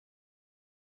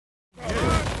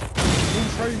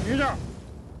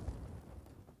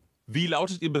Wie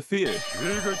lautet Ihr Befehl?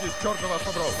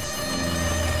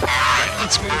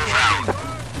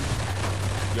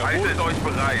 Haltet euch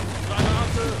bereit.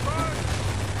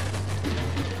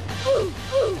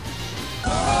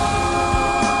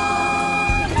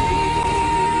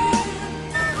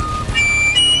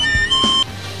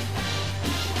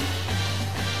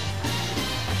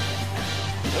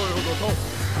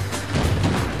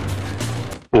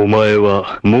 Omae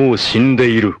wa mou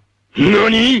shindeiru.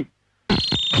 Nani?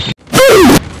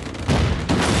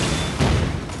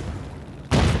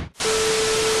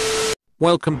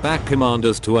 Welcome back,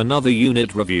 Commanders, to another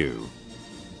unit review.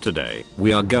 Today,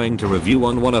 we are going to review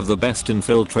on one of the best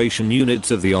infiltration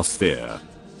units of the Osthere.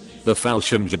 The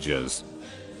Fallschim Judges.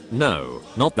 No,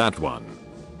 not that one.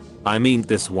 I mean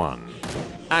this one.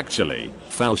 Actually,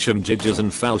 Fallschim Judges and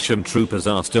Fallschim Troopers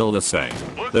are still the same,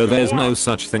 though there's no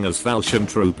such thing as Fallschim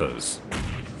Troopers.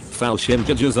 Fallschim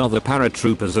Judges are the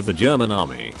paratroopers of the German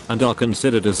army and are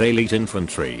considered as elite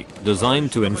infantry,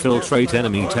 designed to infiltrate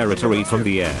enemy territory from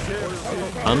the air.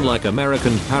 Unlike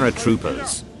American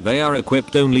paratroopers, they are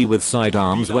equipped only with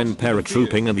sidearms when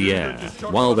paratrooping in the air,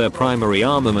 while their primary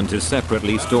armament is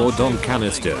separately stored on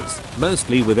canisters,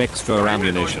 mostly with extra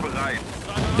ammunition.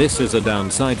 This is a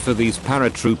downside for these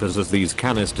paratroopers, as these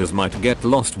canisters might get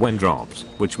lost when dropped,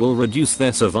 which will reduce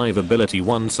their survivability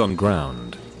once on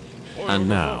ground. And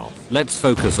now, let's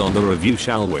focus on the review,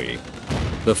 shall we?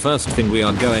 The first thing we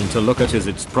are going to look at is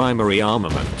its primary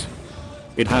armament.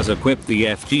 It has equipped the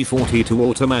FG-42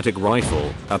 automatic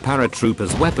rifle, a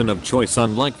paratrooper's weapon of choice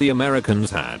unlike the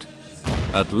Americans had.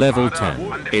 At level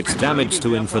 10, its damage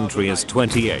to infantry is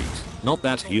 28, not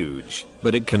that huge,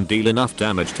 but it can deal enough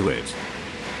damage to it.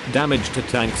 Damage to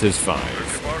tanks is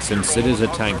 5, since it is a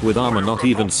tank with armor not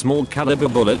even small caliber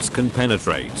bullets can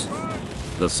penetrate.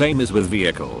 The same is with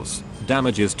vehicles.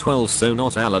 Damage is 12, so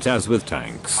not a lot as with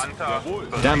tanks.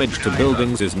 Damage to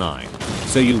buildings is 9,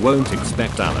 so you won't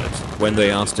expect a lot when they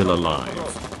are still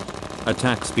alive.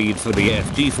 Attack speed for the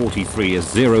FG-43 is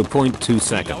 0.2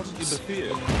 seconds.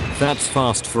 That's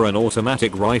fast for an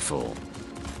automatic rifle.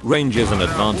 Range is an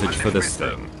advantage for this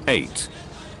thing, 8.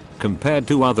 Compared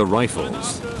to other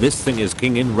rifles, this thing is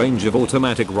king in range of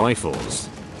automatic rifles.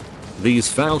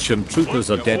 These Fallschim Troopers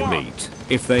are dead meat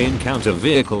if they encounter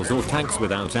vehicles or tanks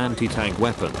without anti-tank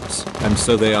weapons, and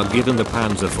so they are given the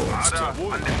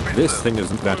Panzerfaust. This thing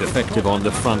isn't that effective on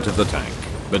the front of the tank,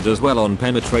 but does well on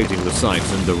penetrating the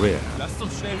sights in the rear.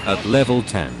 At level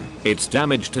 10, its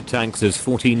damage to tanks is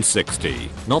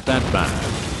 1460, not that bad,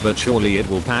 but surely it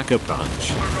will pack a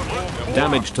punch.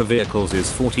 Damage to vehicles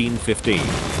is 1415,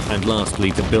 and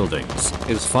lastly to buildings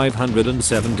is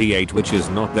 578, which is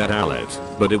not that a lot,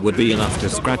 but it would be enough to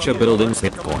scratch a building's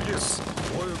hit points.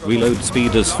 Reload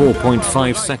speed is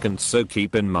 4.5 seconds, so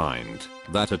keep in mind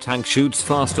that a tank shoots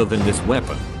faster than this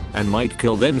weapon, and might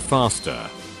kill them faster.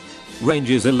 Range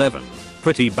is 11,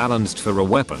 pretty balanced for a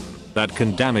weapon that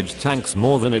can damage tanks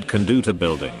more than it can do to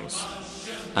buildings.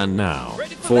 And now,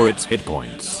 for its hit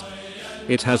points.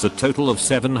 It has a total of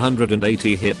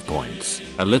 780 hit points,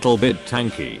 a little bit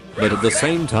tanky, but at the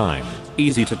same time,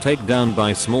 easy to take down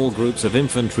by small groups of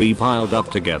infantry piled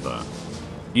up together.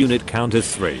 Unit count is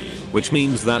 3, which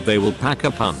means that they will pack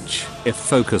a punch if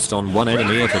focused on one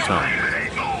enemy at a time.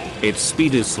 Its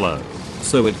speed is slow,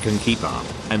 so it can keep up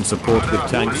and support with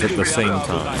tanks at the same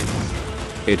time.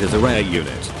 It is a rare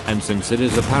unit, and since it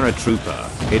is a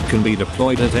paratrooper, it can be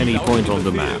deployed at any point on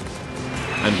the map.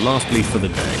 And lastly for the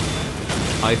day,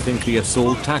 I think the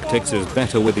assault tactics is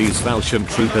better with these Fallschim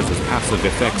Troopers, as passive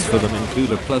effects for them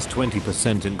include a plus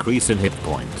 20% increase in hit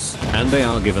points, and they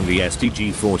are given the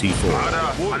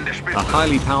STG-44, a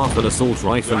highly powerful assault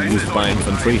rifle used by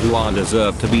infantry who are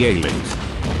deserved to be elite.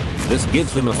 This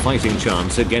gives them a fighting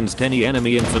chance against any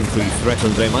enemy infantry threat,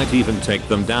 and they might even take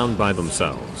them down by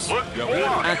themselves.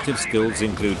 Active skills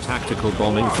include tactical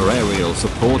bombing for aerial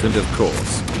support and, of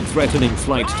course, threatening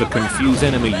flight to confuse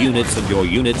enemy units, and your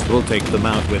units will take them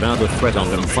out without a threat on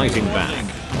them fighting back.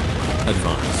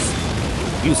 Advice: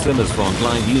 use them as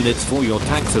frontline units for your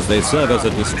tanks, as they serve as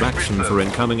a distraction for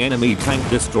incoming enemy tank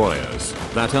destroyers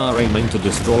that are aiming to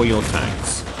destroy your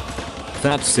tanks.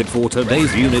 That's it for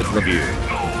today's unit review.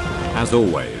 As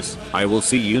always, I will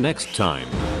see you next time,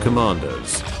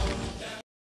 Commanders.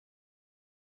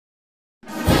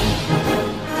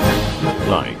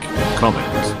 Like,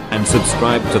 comment, and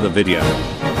subscribe to the video.